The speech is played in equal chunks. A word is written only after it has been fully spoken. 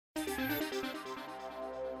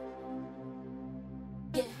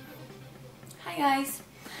Hi guys!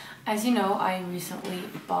 As you know, I recently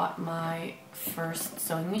bought my first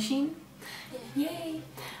sewing machine. Yay!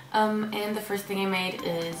 And the first thing I made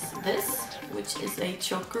is this, which is a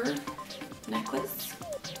choker necklace.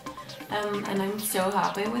 And I'm so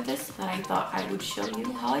happy with this that I thought I would show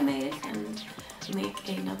you how I made it and make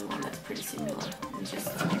another one that's pretty similar. And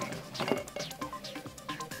just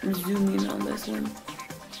zoom in on this one.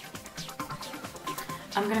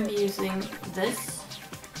 I'm gonna be using this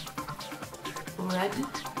red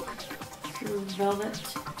velvet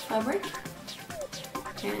fabric,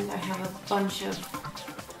 and I have a bunch of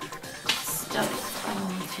stuff I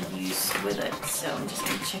need to use with it, so I'm just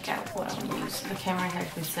gonna check out what I'm gonna use. The camera is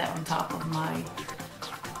actually set on top of my,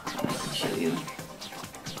 I can show you,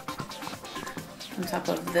 on top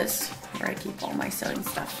of this where I keep all my sewing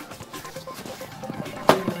stuff.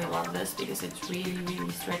 I really love this because it's really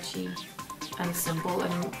stretchy and simple,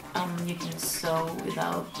 and you can sew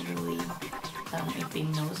without really it being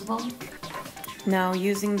noticeable. Now,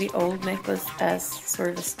 using the old necklace as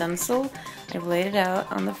sort of a stencil, I've laid it out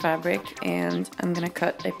on the fabric, and I'm gonna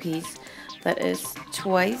cut a piece that is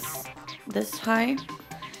twice this high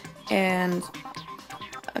and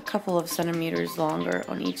a couple of centimeters longer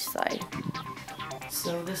on each side.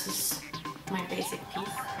 So this is my basic piece.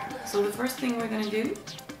 So the first thing we're gonna do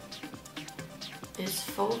is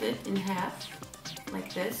fold it in half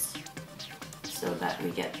like this, so that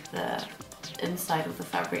we get the inside of the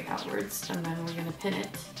fabric outwards, and then we're gonna pin it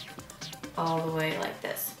all the way like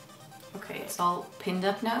this. Okay, it's all pinned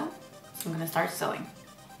up now, so I'm gonna start sewing.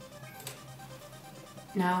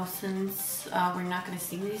 Now, since we're not gonna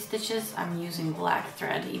see these stitches, I'm using black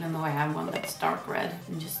thread, even though I have one that's dark red,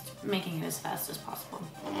 and just making it as fast as possible.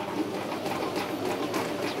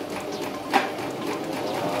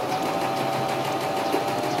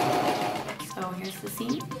 So here's the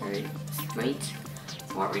seam, very straight.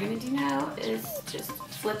 So what we're going to do now is just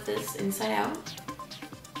flip this inside out.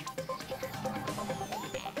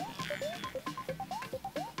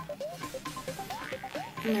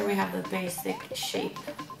 And there we have the basic shape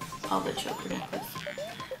of the choker necklace.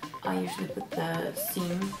 I usually put the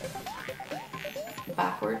seam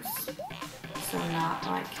backwards, so not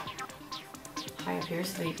like high up here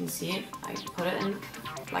so that you can see it. I put it in,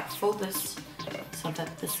 like fold this so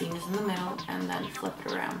that the seam is in the middle, and then flip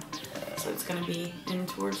it around. So it's going to be in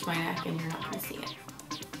towards my neck and you're not going to see it.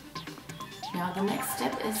 Now the next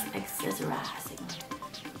step is accessorizing.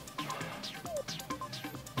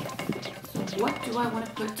 So what do I want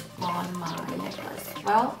to put on my necklace?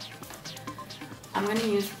 Well, I'm going to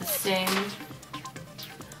use the same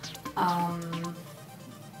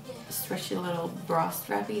stretchy little bra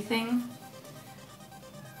strappy thing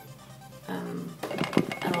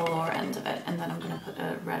at the lower end of it, and then I'm going to put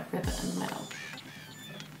a red ribbon in the middle.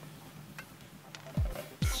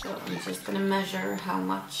 So I'm just going to measure how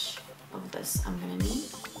much of this I'm going to need,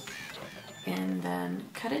 and then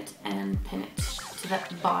cut it and pin it to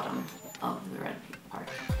that bottom of the red part.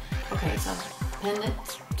 Okay, so I've pinned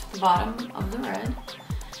it to the bottom of the red,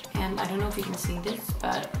 and I don't know if you can see this,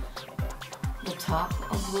 but the top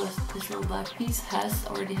of this little black piece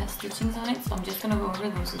already has stitchings on it, so I'm just going to go over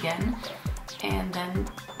those again, and then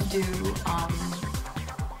do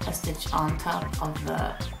a stitch on top of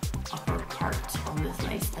the upper part of this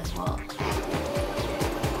lace as well.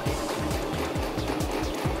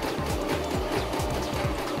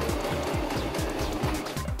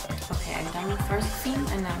 Okay, I've done the first seam,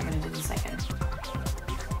 and now I'm going to do the second.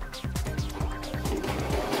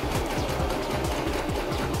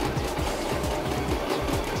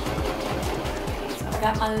 Okay, so I've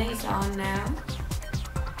got my lace on now.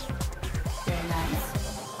 Very nice.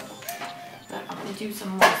 But I'm going to do some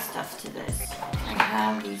more stuff to this. I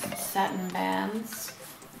have these satin bands.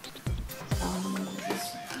 This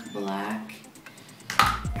is black,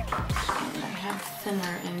 and I have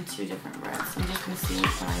thinner in two different reds. I'm just going to see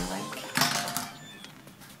which one I like.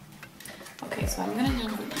 Okay, so I'm going to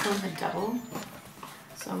go with a double.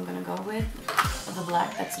 So I'm going to go with the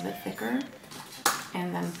black that's a bit thicker,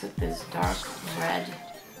 and then put this dark red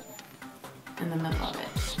in the middle of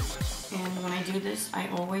it. And when I do this, I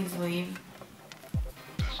always leave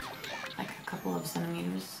like a couple of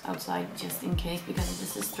centimeters outside just in case, because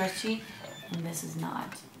this is stretchy and this is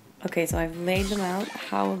not. Okay, so I've laid them out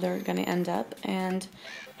how they're gonna end up, and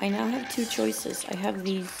I now have two choices. I have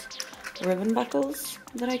these ribbon buckles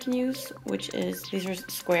that I can use, these are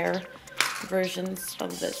square versions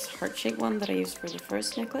of this heart-shaped one that I used for the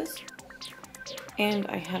first necklace. And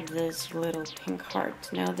I have this little pink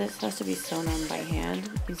heart. Now this has to be sewn on by hand.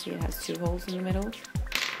 You can see it has two holes in the middle.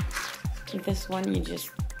 This one, you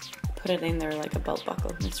just put it in there like a belt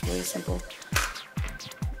buckle. It's really simple.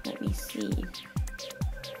 It Let me see.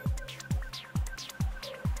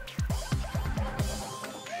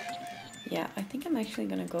 Yeah, I think I'm actually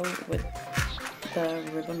gonna go with the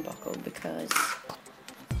ribbon buckle because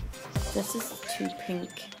this is too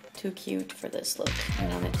pink, too cute for this look. I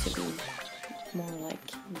want it to be more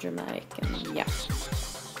like dramatic, and yeah.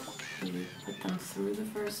 You put them through the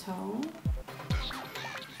first hole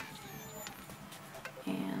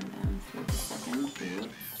and then through the second.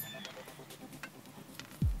 Whoops.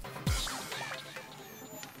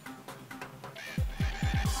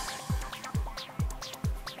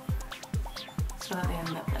 So that they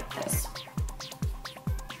end up like this.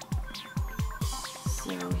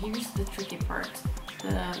 So here's the tricky part.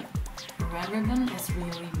 The red ribbon is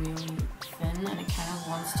really, really thin and it kind of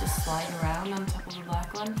wants to slide around on top of the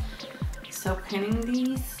black one. So pinning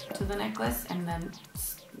these to the necklace and then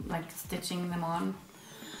like stitching them on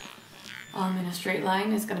in a straight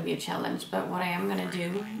line is going to be a challenge. But what I am going to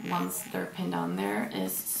do once they're pinned on there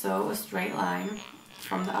is sew a straight line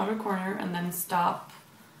from the outer corner and then stop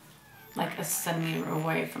like a centimeter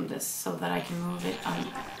away from this so that I can move it on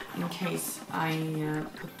in case I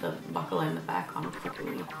put the buckle in the back on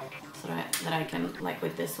quickly, so that I can, like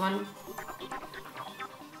with this one,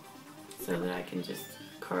 so that I can just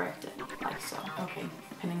correct it like so. Okay,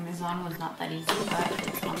 pinning this on was not that easy, but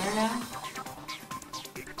it's on there now.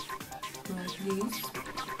 Like these.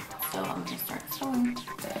 So I'm gonna start sewing.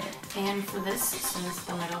 And for this, since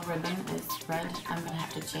the middle ribbon is red, I'm gonna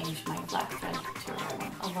have to change my black thread to a red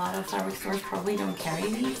one. A lot of fabric stores probably don't carry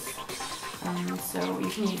these, so you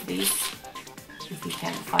can use these if you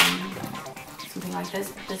can't find something like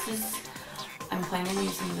this. This is, I'm planning on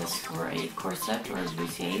using this for a corset or a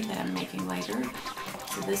bustier that I'm making later.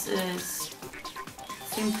 So this is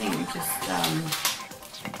same thing,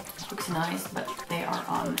 just looks nice, but they are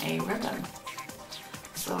on a ribbon.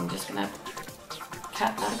 So I'm just gonna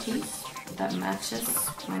cut out a piece that matches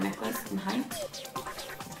my necklace in height,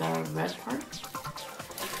 the red part.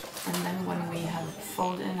 And then when we have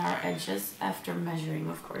folded in our edges, after measuring,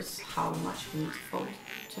 of course, how much we need to fold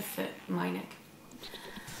to fit my neck,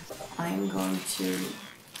 I'm going to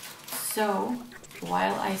sew,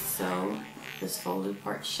 while I sew this folded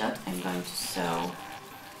part shut, I'm going to sew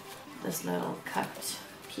this little cut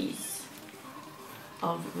piece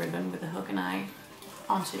of ribbon with a hook and eye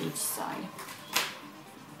onto each side.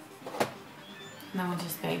 And then we'll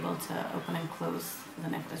just be able to open and close the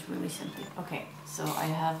necklace really simply. Okay, so I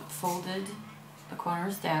have folded the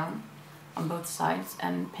corners down on both sides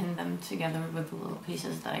and pinned them together with the little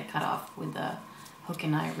pieces that I cut off with the hook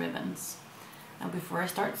and eye ribbons. Now before I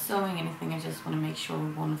start sewing anything, I just want to make sure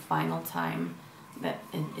one final time that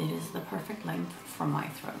it is the perfect length for my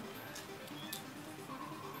throat,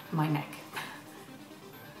 my neck.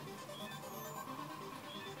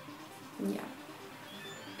 Yeah,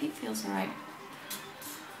 it feels alright.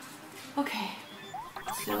 Okay,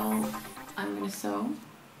 so I'm gonna sew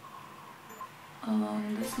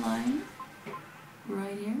along this line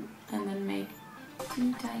right here and then make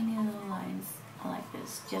two tiny little lines like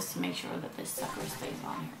this, just to make sure that this sucker stays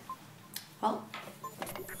on here. Well,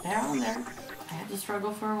 they're on there. I had to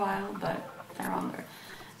struggle for a while, but they're on there.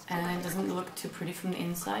 And it doesn't look too pretty from the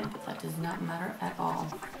inside, but that does not matter at all.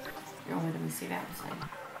 You're only going to see the outside.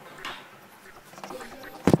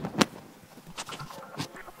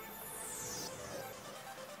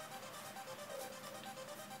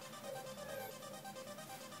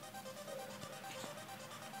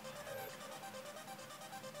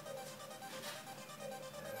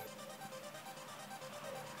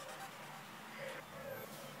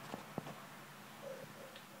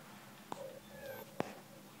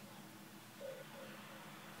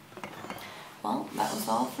 Well, that was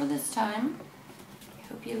all for this time. I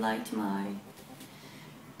hope you liked my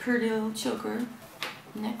pretty little choker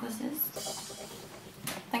necklaces.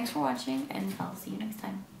 Thanks for watching, and I'll see you next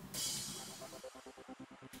time.